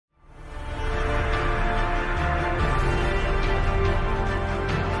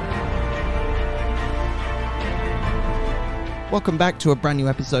Welcome back to a brand new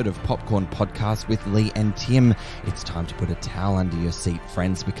episode of Popcorn Podcast with Leigh and Tim. It's time to put a towel under your seat,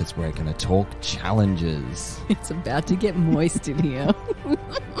 friends, because we're going to talk challenges. It's about to get moist in here.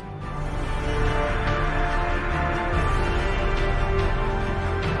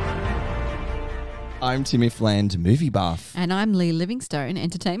 I'm Timmy Fland, movie buff. And I'm Leigh Livingstone,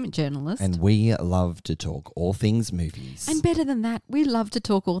 entertainment journalist. And we love to talk all things movies. And better than that, we love to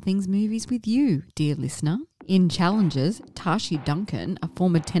talk all things movies with you, dear listener. In Challenges, Tashi Duncan, a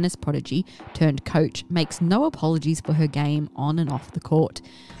former tennis prodigy turned coach, makes no apologies for her game on and off the court.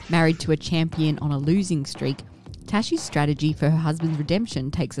 Married to a champion on a losing streak, Tashi's strategy for her husband's redemption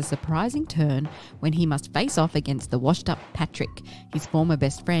takes a surprising turn when he must face off against the washed-up Patrick, his former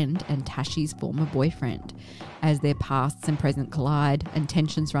best friend and Tashi's former boyfriend. As their pasts and present collide and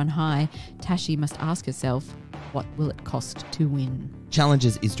tensions run high, Tashi must ask herself, what will it cost to win?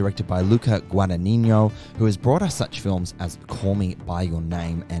 Challenges is directed by Luca Guadagnino, who has brought us such films as Call Me By Your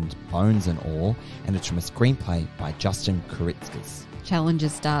Name and Bones and All, and it's from a screenplay by Justin Kuritzkis.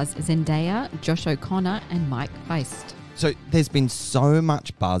 Challenges stars Zendaya, Josh O'Connor and Mike Faist. So there's been so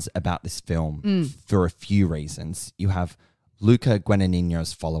much buzz about this film for a few reasons. You have Luca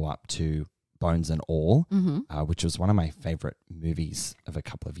Guadagnino's follow-up to Bones and All, which was one of my favourite movies of a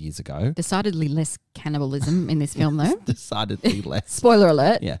couple of years ago. Decidedly less cannibalism in this film, though. Decidedly less. Spoiler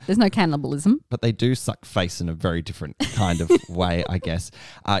alert. Yeah. There's no cannibalism. But they do suck face in a very different kind of way, I guess.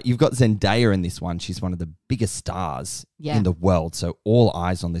 You've got Zendaya in this one. She's one of the biggest stars in the world. So all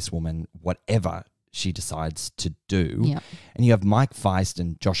eyes on this woman, whatever she decides to do. Yep. And you have Mike Faist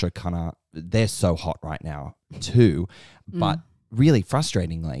and Josh O'Connor. They're so hot right now too. But really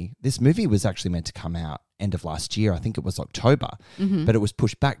frustratingly, this movie was actually meant to come out end of last year. I think it was October, but it was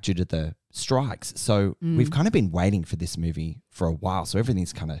pushed back due to the strikes. So we've kind of been waiting for this movie for a while. So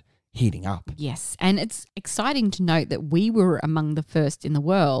everything's kind of heating up. Yes. And it's exciting to note that we were among the first in the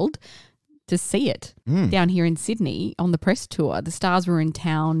world to see it down here in Sydney on the press tour. The stars were in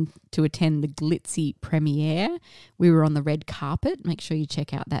town to attend the glitzy premiere. We were on the red carpet. Make sure you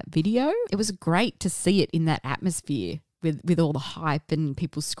check out that video. It was great to see it in that atmosphere. With all the hype and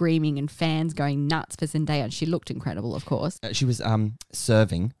people screaming and fans going nuts for Zendaya. She looked incredible, of course. She was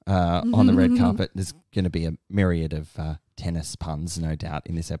serving on the red carpet. There's going to be a myriad of tennis puns, no doubt,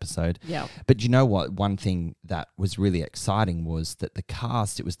 in this episode. Yeah. But you know what? One thing that was really exciting was that the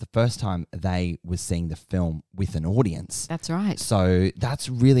cast, it was the first time they were seeing the film with an audience. That's right. So that's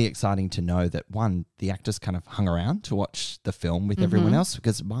really exciting to know that, one, the actors kind of hung around to watch the film with everyone else,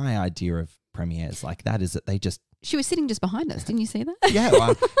 because my idea of premieres like that is that they just... She was sitting just behind us. Didn't you see that? Yeah,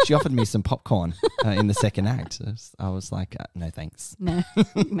 well, she offered me some popcorn in the second act. I was like, no thanks. No,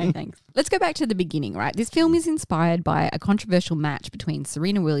 no thanks. Let's go back to the beginning, right? This film is inspired by a controversial match between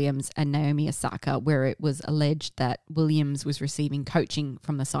Serena Williams and Naomi Osaka, where it was alleged that Williams was receiving coaching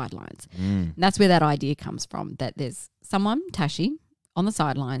from the sidelines. And that's where that idea comes from, that there's someone, Tashi, on the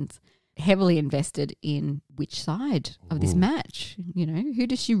sidelines, heavily invested in which side of this match. You know, who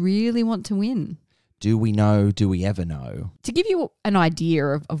does she really want to win? Do we know? Do we ever know? To give you an idea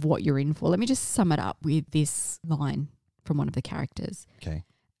of what you're in for, let me just sum it up with this line from one of the characters. Okay.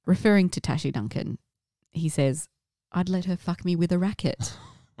 Referring to Tashi Duncan, he says, I'd let her fuck me with a racket.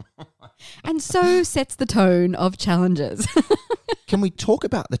 And so sets the tone of Challenges. Can we talk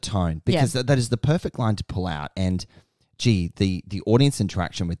about the tone? Because that is the perfect line to pull out. And gee, the audience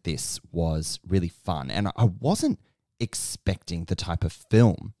interaction with this was really fun. And I wasn't expecting the type of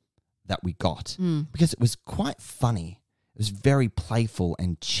film that we got because it was quite funny. It was very playful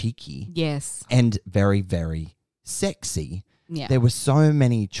and cheeky. Yes. And very, very sexy. Yeah. There were so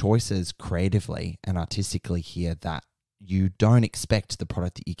many choices creatively and artistically here that you don't expect the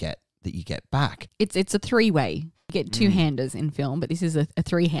product that you get back. It's a three-way. You get two-handers in film, but this is a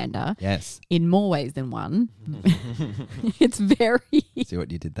three-hander. Yes. In more ways than one. It's very... See what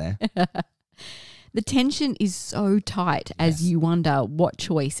you did there? The tension is so tight as you wonder what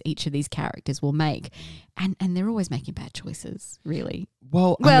choice each of these characters will make. And they're always making bad choices, really.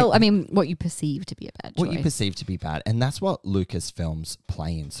 Well, I mean, what you perceive to be a bad choice. What you perceive to be bad. And that's what Lucas films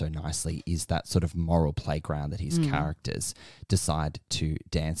play in so nicely, is that sort of moral playground that his characters decide to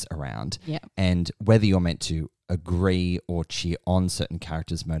dance around. Yeah. And whether you're meant to agree or cheer on certain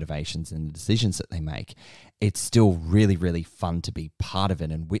characters' motivations and the decisions that they make, it's still really, really fun to be part of it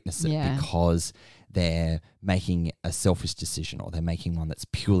and witness it because they're making a selfish decision or they're making one that's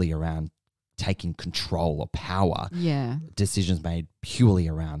purely around taking control or power. Yeah. Decisions made purely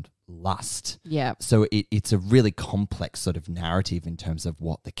around lust. Yeah. So it's a really complex sort of narrative in terms of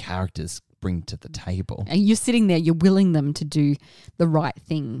what the characters bring to the table. And you're sitting there, you're willing them to do the right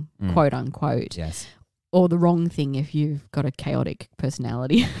thing, quote unquote. Yes. or the wrong thing if you've got a chaotic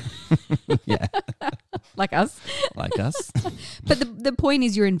personality. Yeah. Like us. Like us. But the point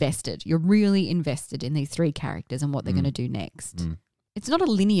is you're invested. You're really invested in these three characters and what they're going to do next. It's not a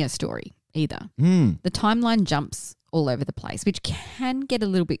linear story either. The timeline jumps all over the place, which can get a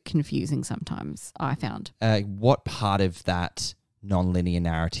little bit confusing sometimes, I found. What part of that non-linear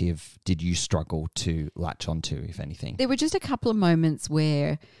narrative did you struggle to latch onto, if anything? There were just a couple of moments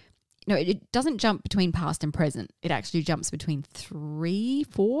where, it doesn't jump between past and present. It actually jumps between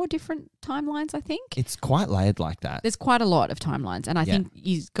 3-4 different timelines, I think. It's quite layered like that. There's quite a lot of timelines, and I think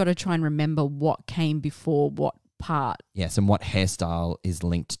you've got to try and remember what came before what part. Yes, and what hairstyle is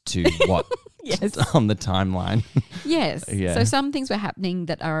linked to what Yes. on the timeline. Yes. Yeah. So some things were happening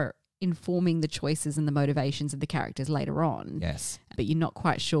that are informing the choices and the motivations of the characters later on. Yes. But you're not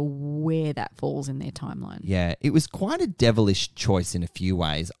quite sure where that falls in their timeline. Yeah, it was quite a devilish choice in a few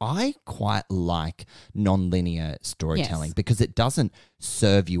ways. I quite like non-linear storytelling because it doesn't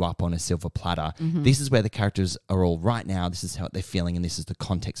serve you up on a silver platter. This is where the characters are all right now. This is how they're feeling, and this is the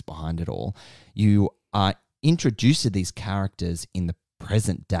context behind it all. You are introduced to these characters in the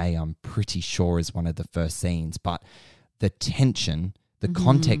present day, I'm pretty sure, is one of the first scenes, but the tension, the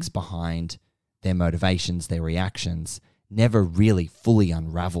context behind their motivations, their reactions, never really fully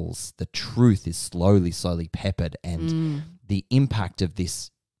unravels. The truth is slowly peppered, and the impact of this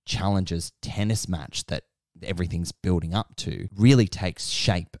challenger's tennis match that everything's building up to really takes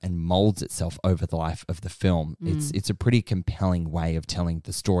shape and molds itself over the life of the film. It's a pretty compelling way of telling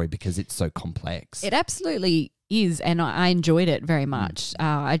the story because it's so complex. It absolutely is, and I enjoyed it very much.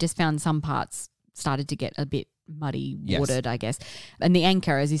 I just found some parts started to get a bit muddy watered, I guess. And the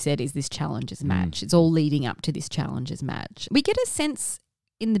anchor, as you said, is this challengers match. It's all leading up to this challengers match. We get a sense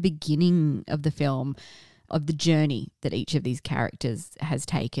in the beginning of the film of the journey that each of these characters has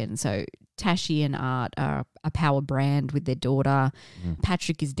taken. So Tashi and Art are a power brand with their daughter.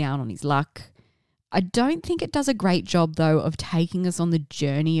 Patrick is down on his luck. I don't think it does a great job, though, of taking us on the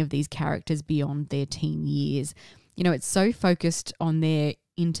journey of these characters beyond their teen years. It's so focused on their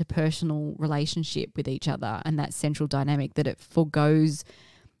interpersonal relationship with each other and that central dynamic that it forgoes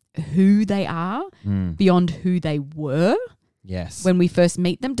who they are beyond who they were. Yes. When we first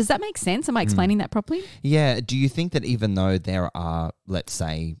meet them. Does that make sense? Am I explaining that properly? Yeah. Do you think that even though there are, let's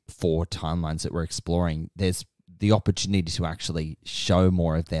say, 4 timelines that we're exploring, there's the opportunity to actually show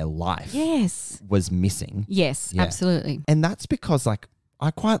more of their life was missing? Yes, absolutely. And that's because, I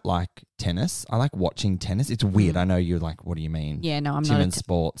quite like tennis. I like watching tennis. It's weird. I know you're like, what do you mean? Yeah, no, I'm Tim not. and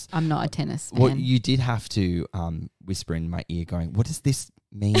sports. I'm not a tennis fan. Well, you did have to whisper in my ear going, what does this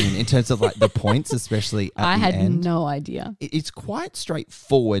mean in terms of the points, especially at the end? I had no idea. It's quite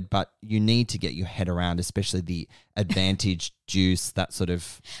straightforward, but you need to get your head around, especially the advantage juice, that sort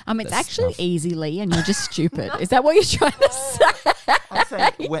of it's actually easy, Lee, and you're just stupid. Is that what you're trying to say? I'm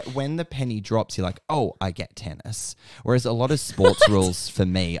saying when the penny drops, you're like, oh, I get tennis. Whereas a lot of sports rules for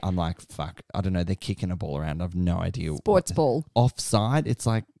me, I'm like, fuck, I don't know, they're kicking a ball around. I have no idea. Sports ball. Offside, it's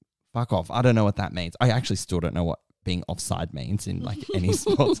like, fuck off. I don't know what that means. I actually still don't know what being offside means in any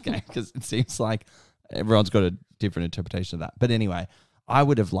sports game because it seems like everyone's got a different interpretation of that. But anyway, I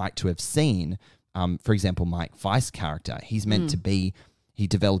would have liked to have seen, for example, Mike Faist's character. He's meant to be, he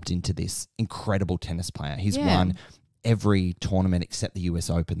developed into this incredible tennis player. He's won every tournament except the US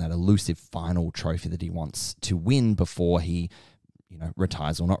Open, that elusive final trophy that he wants to win before he,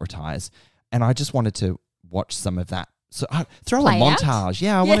 retires or not retires. And I just wanted to watch some of that. So throw a montage.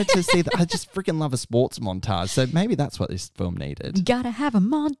 Yeah, I wanted to see that. I just freaking love a sports montage. So maybe that's what this film needed. Gotta have a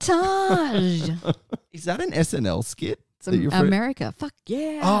montage. Is that an SNL skit? America. Fuck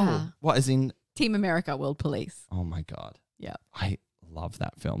yeah. Oh, what is in Team America World Police. Oh my God. Yeah. I love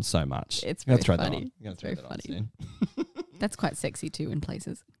that film so much. It's very funny. I'm going to throw that on soon. That's quite sexy too in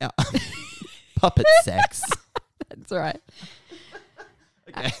places. Yeah. Puppet sex. That's right.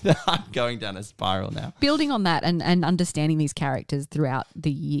 Okay, I'm going down a spiral now. Building on that and understanding these characters throughout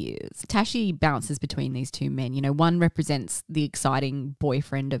the years, Tashi bounces between these two men. One represents the exciting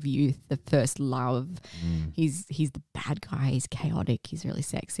boyfriend of youth, the first love. He's the bad guy. He's chaotic. He's really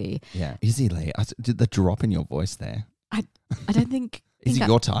sexy. Yeah. Is he, Lee? Did the drop in your voice there? I don't think... Is he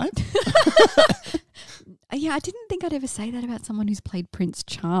your type? Yeah, I didn't think I'd ever say that about someone who's played Prince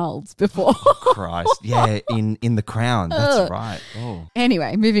Charles before. Christ. Yeah, in The Crown. That's right. Oh.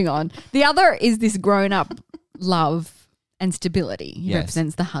 Anyway, moving on. The other is this grown-up love and stability. He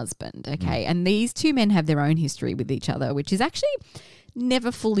represents the husband, okay? And these two men have their own history with each other, which is actually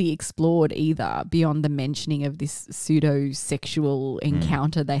never fully explored either, beyond the mentioning of this pseudo-sexual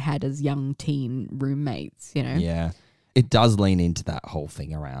encounter they had as young teen roommates, Yeah. It does lean into that whole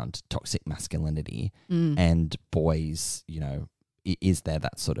thing around toxic masculinity and boys, you know, is there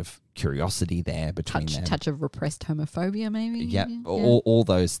that sort of curiosity there between them? Touch of repressed homophobia, maybe? Yeah, all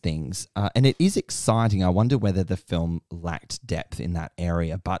those things. And it is exciting. I wonder whether the film lacked depth in that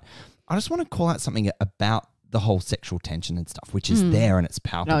area. But I just want to call out something about the whole sexual tension and stuff, which is there and it's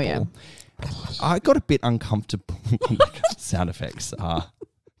palpable. Oh, yeah. I got a bit uncomfortable. Sound effects are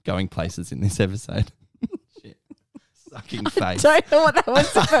going places in this episode. Shit. Sucking face. I don't know what that was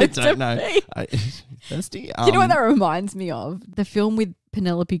supposed to be. Thirsty? Do you know what that reminds me of? The film with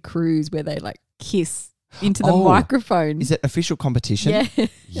Penelope Cruz where they like kiss into the microphone. Is it official competition? Yeah.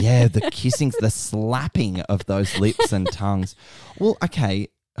 Yeah, the kissing, the slapping of those lips and tongues. Well, okay.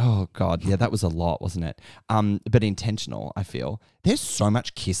 Oh, God. Yeah, that was a lot, wasn't it? But intentional, I feel. There's so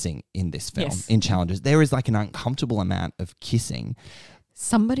much kissing in this film, in Challenges. There is like an uncomfortable amount of kissing.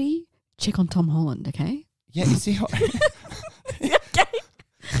 Somebody check on Tom Holland, okay? Yeah, you see how... Okay.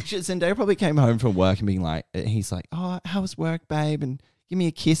 Zendaya probably came home from work and being like, he's like, oh, how was work, babe? And give me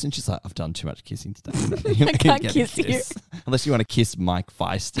a kiss. And she's like, I've done too much kissing today. I can't kiss you. Unless you want to kiss Mike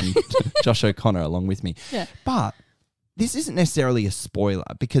Faist and Josh O'Connor along with me. Yeah. But this isn't necessarily a spoiler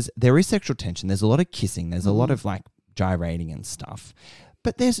because there is sexual tension. There's a lot of kissing. There's a lot of like gyrating and stuff.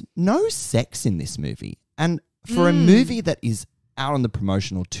 But there's no sex in this movie. And for a movie that is out on the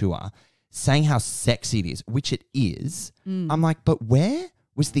promotional tour saying how sexy it is, which it is, I'm like, but where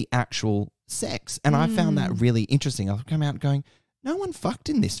was the actual sex? And I found that really interesting. I came out going, no one fucked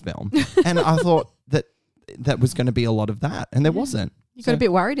in this film. And I thought that was going to be a lot of that. And there wasn't. You got a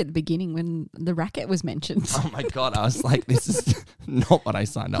bit worried at the beginning when the racket was mentioned. Oh my God. I was like, this is not what I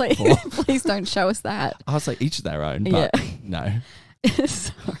signed up Please, for. please don't show us that. I was like, each their own, but no.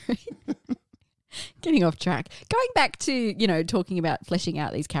 Sorry. Getting off track. Going back to, you know, talking about fleshing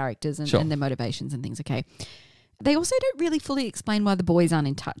out these characters and their motivations and things, okay. They also don't really fully explain why the boys aren't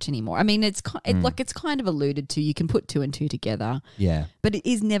in touch anymore. I mean, it's kind of alluded to. You can put two and two together. Yeah. But it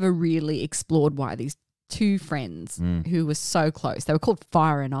is never really explored why these two friends who were so close, they were called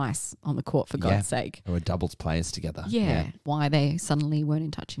Fire and Ice on the court, for God's sake. They were doubles players together. Yeah. Why they suddenly weren't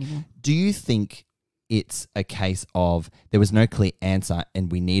in touch anymore. Do you think it's a case of there was no clear answer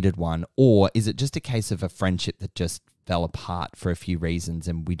and we needed one, or is it just a case of a friendship that just fell apart for a few reasons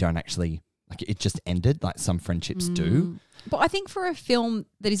and we don't actually... Like it just ended, like some friendships do. But I think for a film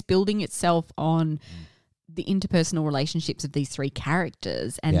that is building itself on the interpersonal relationships of these three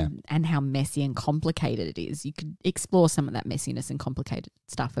characters and how messy and complicated it is, you could explore some of that messiness and complicated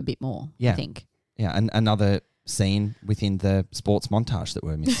stuff a bit more, I think. Yeah, and another scene within the sports montage that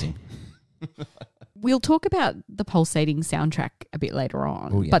we're missing. We'll talk about the pulsating soundtrack a bit later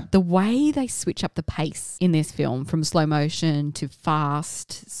on, but the way they switch up the pace in this film from slow motion to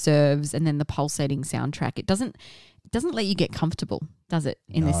fast serves and then the pulsating soundtrack, it doesn't let you get comfortable, does it,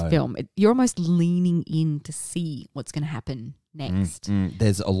 in this film? You're almost leaning in to see what's going to happen next.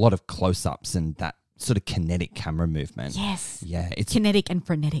 There's a lot of close-ups and that sort of kinetic camera movement. Yes. Yeah. It's kinetic and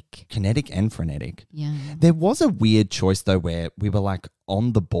frenetic. Kinetic and frenetic. Yeah. There was a weird choice though where we were like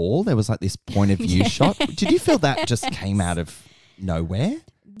on the ball. There was like this point of view shot. Did you feel that just came out of nowhere?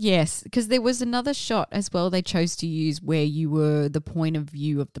 Yes, because there was another shot as well they chose to use where you were the point of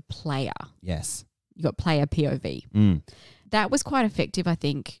view of the player. Yes. You got player POV. That was quite effective, I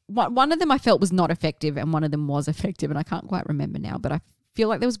think. One of them I felt was not effective and one of them was effective, and I can't quite remember now, but I feel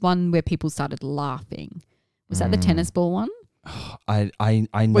like there was one where people started laughing. Was that the tennis ball one? I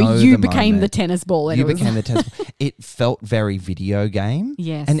know where you became the tennis ball. And you became the tennis ball. It felt very video game.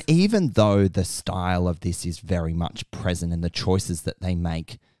 Yes. And even though the style of this is very much present and the choices that they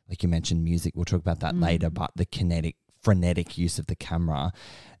make, like you mentioned music, we'll talk about that later, but the kinetic, frenetic use of the camera,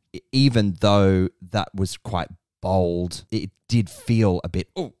 even though that was quite bold, it did feel a bit,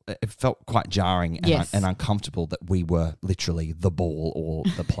 it felt quite jarring and uncomfortable that we were literally the ball or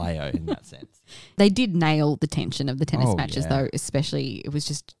the player in that sense. They did nail the tension of the tennis matches though, especially. It was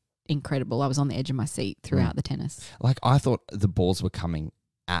just incredible. I was on the edge of my seat throughout the tennis. Like I thought the balls were coming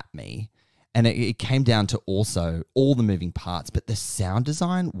at me. And it came down to also all the moving parts, but the sound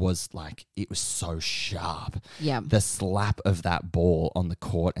design was like, it was so sharp. Yeah. The slap of that ball on the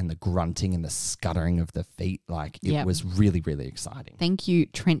court and the grunting and the scuttering of the feet, like it was really, really exciting. Thank you,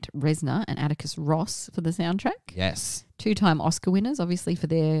 Trent Reznor and Atticus Ross, for the soundtrack. Yes. 2-time Oscar winners, obviously, for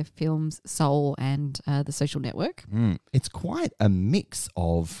their films Soul and The Social Network. It's quite a mix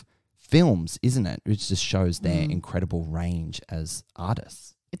of films, isn't it? Which just shows their incredible range as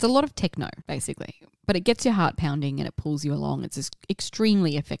artists. It's a lot of techno, basically, but it gets your heart pounding and it pulls you along. It's just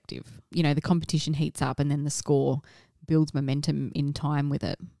extremely effective. You know, the competition heats up and then the score builds momentum in time with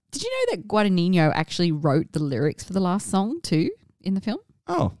it. Did you know that Guadagnino actually wrote the lyrics for the last song too in the film?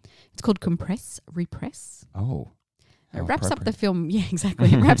 Oh. It's called Compress, Repress. Oh. It wraps up the film. Yeah,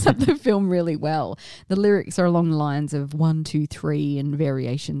 exactly. It wraps up the film really well. The lyrics are along the lines of 1, 2, 3 and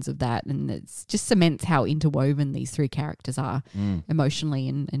variations of that. And it just cements how interwoven these three characters are emotionally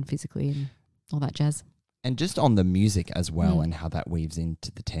and physically and all that jazz. And just on the music as well and how that weaves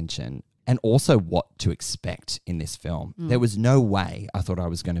into the tension and also what to expect in this film. There was no way I thought I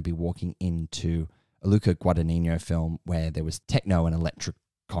was going to be walking into a Luca Guadagnino film where there was techno and electric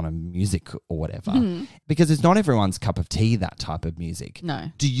kind of music or whatever, because it's not everyone's cup of tea, that type of music.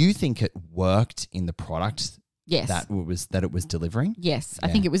 No. Do you think it worked in the product Yes. that it was delivering? Yes. Yeah.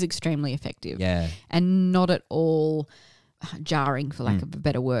 I think it was extremely effective. Yeah. And not at all jarring, for lack of a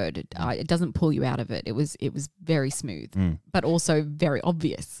better word. It doesn't pull you out of it. It was very smooth, but also very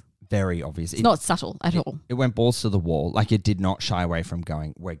obvious. Very obvious. It's not subtle at all. It went balls to the wall. Like, it did not shy away from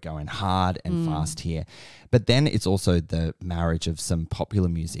we're going hard and fast here. But then it's also the marriage of some popular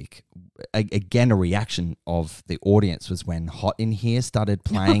music. Again, a reaction of the audience was when Hot in Here started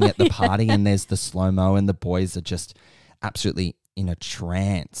playing at the party, and there's the slow-mo and the boys are just absolutely in a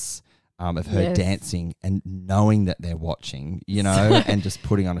trance of her dancing and knowing that they're watching, and just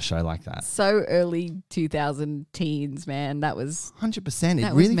putting on a show like that. So early 2000 teens, man. That was 100%.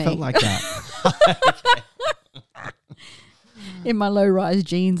 It really felt like that. In my low-rise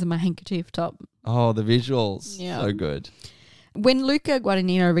jeans and my handkerchief top. Oh, the visuals. Yeah. So good. When Luca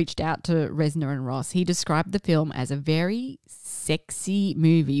Guadagnino reached out to Reznor and Ross, he described the film as a very sexy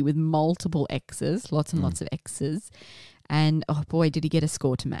movie with multiple X's, lots and lots of X's. And, oh boy, did he get a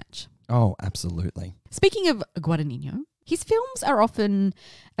score to match. Oh, absolutely. Speaking of Guadagnino, his films are often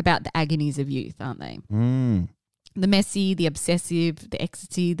about the agonies of youth, aren't they? The messy, the obsessive, the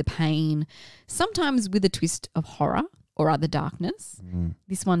ecstasy, the pain, sometimes with a twist of horror or other darkness.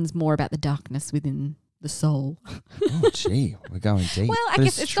 This one's more about the darkness within the soul. Oh, gee, we're going deep. Well, I But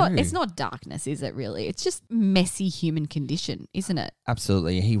guess it's not darkness, is it really? It's just messy human condition, isn't it?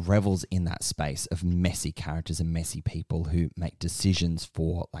 Absolutely. He revels in that space of messy characters and messy people who make decisions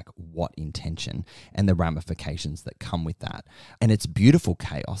for like what intention and the ramifications that come with that. And it's beautiful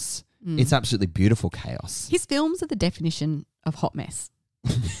chaos. It's absolutely beautiful chaos. His films are the definition of hot mess.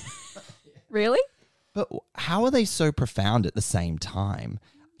 Really? But how are they so profound at the same time?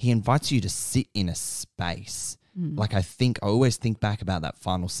 He invites you to sit in a space. Like, I always think back about that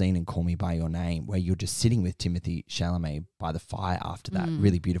final scene in Call Me By Your Name where you're just sitting with Timothée Chalamet by the fire after that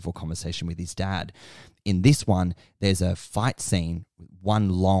really beautiful conversation with his dad. In this one, there's a fight scene, one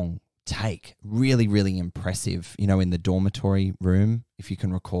long take, really, really impressive, in the dormitory room, if you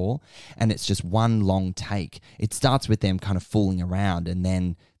can recall. And it's just one long take. It starts with them kind of fooling around and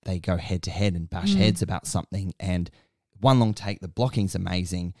then they go head to head and bash heads about something. And one long take, the blocking's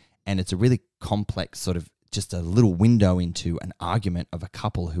amazing, and it's a really complex sort of just a little window into an argument of a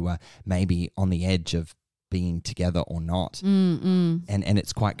couple who are maybe on the edge of being together or not. And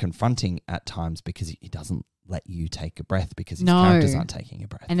it's quite confronting at times because he doesn't let you take a breath because his characters aren't taking a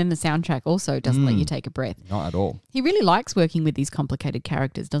breath. And then the soundtrack also doesn't let you take a breath. Not at all. He really likes working with these complicated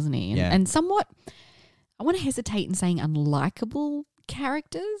characters, doesn't he? And somewhat, I want to hesitate in saying unlikable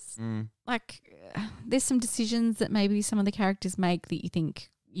characters. Like, there's some decisions that maybe some of the characters make that you think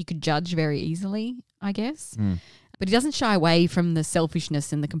you could judge very easily, I guess. But he doesn't shy away from the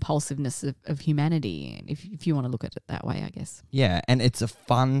selfishness and the compulsiveness of humanity, if you want to look at it that way, I guess. Yeah, and it's a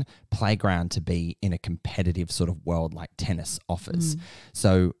fun playground to be in a competitive sort of world like tennis offers.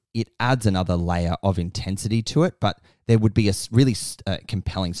 So it adds another layer of intensity to it, but there would be a really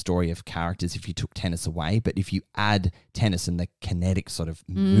compelling story of characters if you took tennis away. But if you add tennis and the kinetic sort of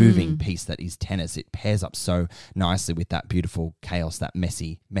moving piece that is tennis, it pairs up so nicely with that beautiful chaos, that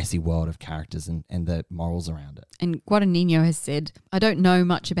messy world of characters and the morals around it. And Guadagnino has said, I don't know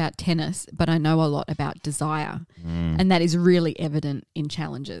much about tennis, but I know a lot about desire. And that is really evident in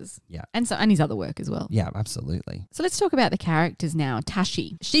Challenges. Yeah. And his other work as well. Yeah, absolutely. So let's talk about the characters now.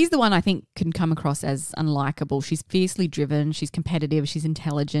 Tashi. She's the one I think can come across as unlikable. She's fiercely driven, she's competitive, she's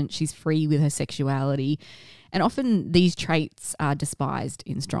intelligent, she's free with her sexuality. And often these traits are despised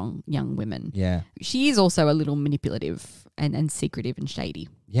in strong young women. Yeah. She is also a little manipulative and secretive and shady.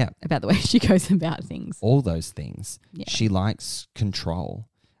 Yeah. About the way she goes about things. All those things. Yeah. She likes control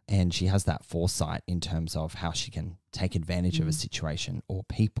and she has that foresight in terms of how she can take advantage of a situation or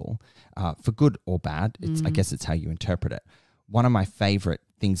people for good or bad. I guess it's how you interpret it. One of my favorite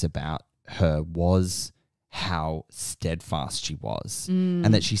things about her was how steadfast she was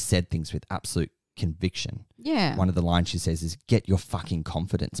and that she said things with absolute conviction. Yeah. One of the lines she says is, get your fucking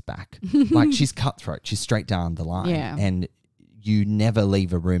confidence back. Like, she's cutthroat. She's straight down the line. Yeah. And you never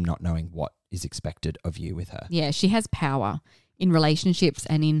leave a room not knowing what is expected of you with her. Yeah, she has power in relationships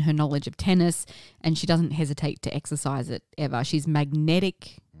and in her knowledge of tennis, and she doesn't hesitate to exercise it ever. She's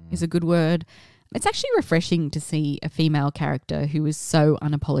magnetic is a good word. It's actually refreshing to see a female character who is so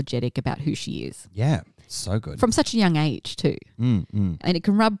unapologetic about who she is. Yeah, so good. From such a young age too. And it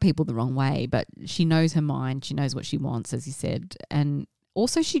can rub people the wrong way, but she knows her mind. She knows what she wants, as you said. And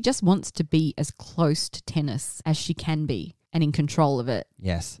also she just wants to be as close to tennis as she can be and in control of it.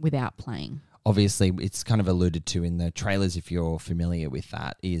 Yes. Without playing. Obviously, it's kind of alluded to in the trailers, if you're familiar with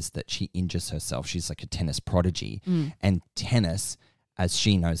that, is that she injures herself. She's like a tennis prodigy. And tennis, as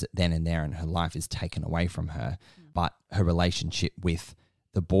she knows it then and there in her life, is taken away from her. But her relationship with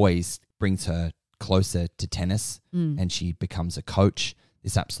the boys brings her closer to tennis and she becomes a coach,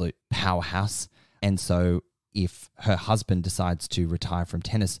 this absolute powerhouse. And so if her husband decides to retire from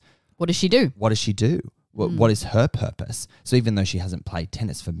tennis, what does she do? What does she do? What is her purpose? So even though she hasn't played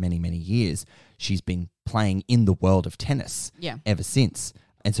tennis for many, many years, she's been playing in the world of tennis ever since.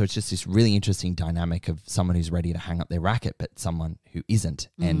 And so it's just this really interesting dynamic of someone who's ready to hang up their racket, but someone who isn't,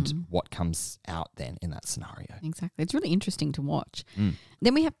 and what comes out then in that scenario. Exactly. It's really interesting to watch.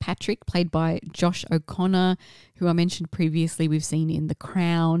 Then we have Patrick, played by Josh O'Connor, who I mentioned previously we've seen in The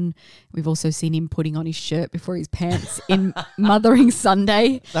Crown. We've also seen him putting on his shirt before his pants in Mothering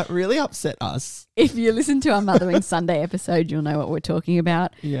Sunday. That really upset us. If you listen to our Mothering Sunday episode, you'll know what we're talking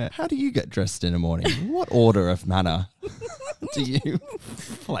about. Yeah. How do you get dressed in the morning? What order of manner do you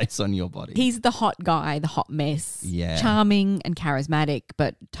place on your body? He's the hot guy, the hot mess. Yeah. Charming and charismatic,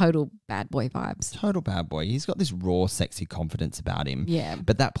 but total bad boy vibes. Total bad boy. He's got this raw, sexy confidence about him. Yeah.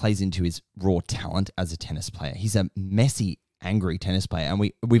 But that plays into his raw talent as a tennis player. He's a messy, angry tennis player.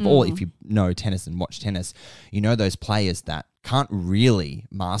 And we've all, if you know tennis and watch tennis, you know those players that can't really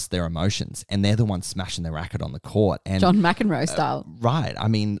mask their emotions, and they're the ones smashing the racket on the court. And John McEnroe style. Right. I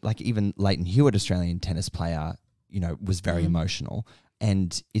mean, like even Leighton Hewitt, Australian tennis player, was very emotional.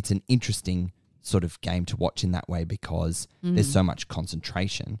 And it's an interesting sort of game to watch in that way because there's so much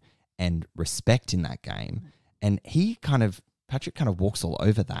concentration and respect in that game. And Patrick kind of walks all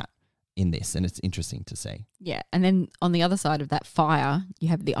over that in this, and it's interesting to see. Yeah. And then on the other side of that fire, you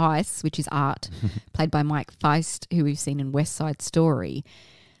have the ice, which is Art, played by Mike Faist, who we've seen in West Side Story.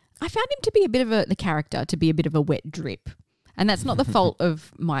 I found him to be the character to be a bit of a wet drip. And that's not the fault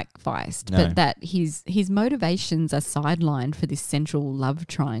of Mike Faist, but that his motivations are sidelined for this central love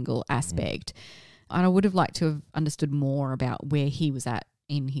triangle aspect. And I would have liked to have understood more about where he was at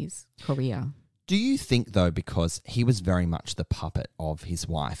in his career. Do you think, though, because he was very much the puppet of his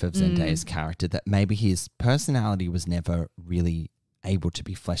wife, of Zendaya's character, that maybe his personality was never really able to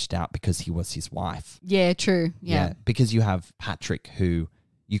be fleshed out because he was his wife? Yeah, true. Yeah. Because you have Patrick, who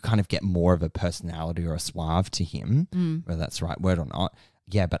you kind of get more of a personality or a suave to him, whether that's the right word or not.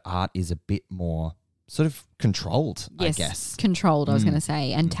 Yeah, but Art is a bit more sort of controlled, yes, I guess. Controlled, I was going to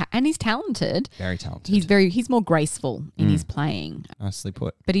say. And and he's talented. Very talented. He's more graceful in his playing. Nicely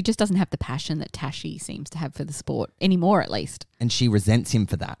put. But he just doesn't have the passion that Tashi seems to have for the sport anymore, at least. And she resents him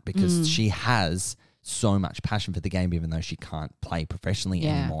for that because she has so much passion for the game, even though she can't play professionally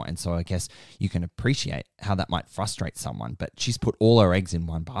anymore. And so I guess you can appreciate how that might frustrate someone, but she's put all her eggs in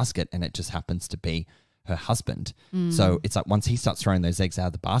one basket and it just happens to be her husband. So it's like once he starts throwing those eggs out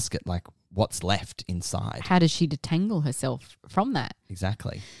of the basket, like what's left inside? How does she detangle herself from that?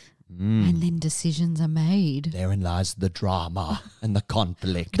 Exactly. And then decisions are made. Therein lies the drama and the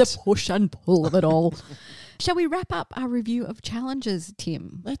conflict. The push and pull of it all. Shall we wrap up our review of Challenges,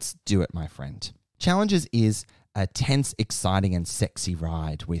 Tim? Let's do it, my friend. Challenges is a tense, exciting and sexy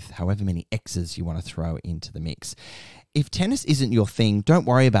ride with however many X's you want to throw into the mix. If tennis isn't your thing, don't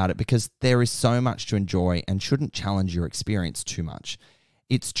worry about it because there is so much to enjoy and shouldn't challenge your experience too much.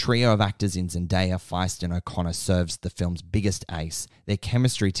 Its trio of actors in Zendaya, Faist and O'Connor serves the film's biggest ace. Their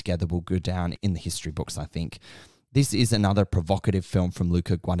chemistry together will go down in the history books, I think. This is another provocative film from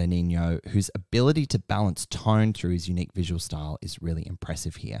Luca Guadagnino, whose ability to balance tone through his unique visual style is really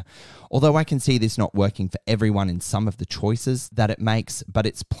impressive here. Although I can see this not working for everyone in some of the choices that it makes, but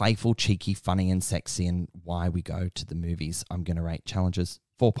it's playful, cheeky, funny and sexy, and why we go to the movies. I'm going to rate Challenges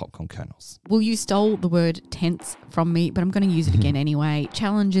 4 popcorn kernels. Well, you stole the word tense from me, but I'm going to use it again anyway.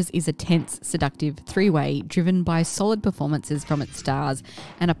 Challenges is a tense, seductive three-way driven by solid performances from its stars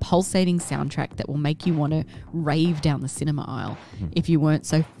and a pulsating soundtrack that will make you want to rave down the cinema aisle if you weren't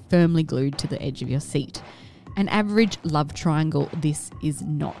so firmly glued to the edge of your seat. An average love triangle, this is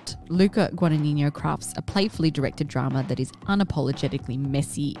not. Luca Guadagnino crafts a playfully directed drama that is unapologetically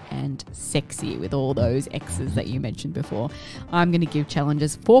messy and sexy with all those X's that you mentioned before. I'm going to give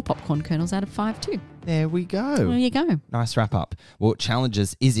Challengers 4 popcorn kernels out of 5 too. There we go. There you go. Nice wrap up. Well,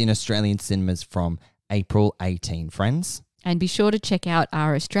 Challengers is in Australian cinemas from April 18, friends. And be sure to check out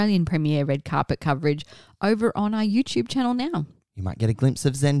our Australian premiere red carpet coverage over on our YouTube channel now. You might get a glimpse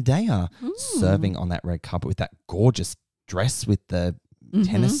of Zendaya serving on that red carpet with that gorgeous dress with the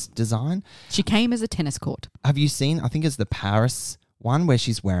tennis design. She came as a tennis court. Have you seen, I think it's the Paris one where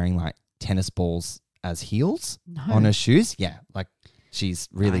she's wearing like tennis balls as heels on her shoes? Yeah, like she's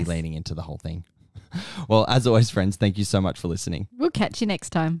really leaning into the whole thing. Well, as always, friends, thank you so much for listening. We'll catch you next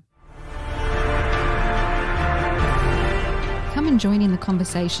time. Come and join in the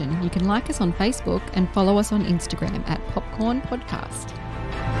conversation. You can like us on Facebook and follow us on Instagram at Popcorn Podcast.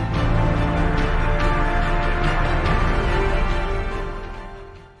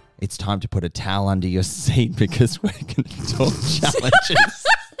 It's time to put a towel under your seat because we're going to talk challenges.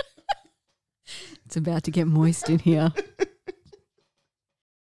 It's about to get moist in here.